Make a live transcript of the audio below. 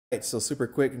Right, so super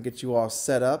quick and get you all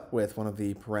set up with one of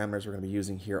the parameters we're going to be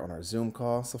using here on our Zoom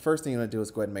call. So first thing you're going to do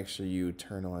is go ahead and make sure you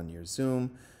turn on your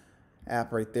Zoom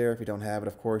app right there. If you don't have it,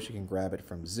 of course, you can grab it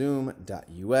from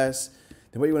zoom.us.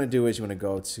 Then what you want to do is you want to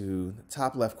go to the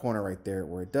top left corner right there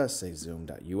where it does say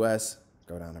zoom.us.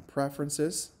 Go down to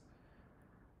preferences.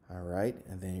 All right,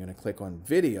 and then you're going to click on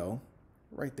video.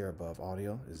 Right there above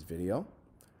audio is video.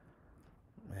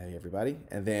 Hey everybody,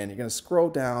 and then you're going to scroll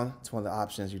down to one of the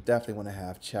options you definitely want to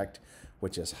have checked,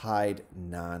 which is hide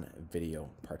non-video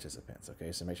participants.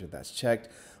 Okay, so make sure that's checked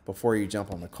before you jump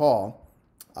on the call.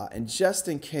 And just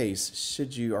in case,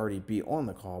 should you already be on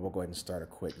the call, we'll go ahead and start a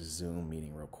quick Zoom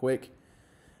meeting real quick.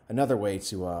 Another way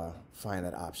to find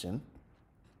that option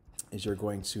is you're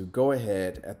going to go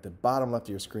ahead at the bottom left of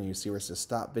your screen, you see where it says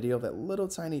stop video, that little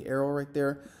tiny arrow right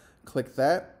there. Click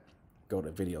that, go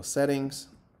to video settings,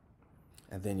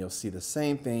 and then you'll see the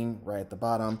same thing right at the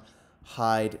bottom,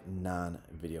 hide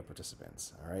non-video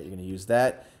participants. All right, you're going to use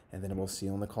that, and then we'll see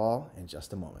you on the call in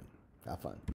just a moment. Have fun.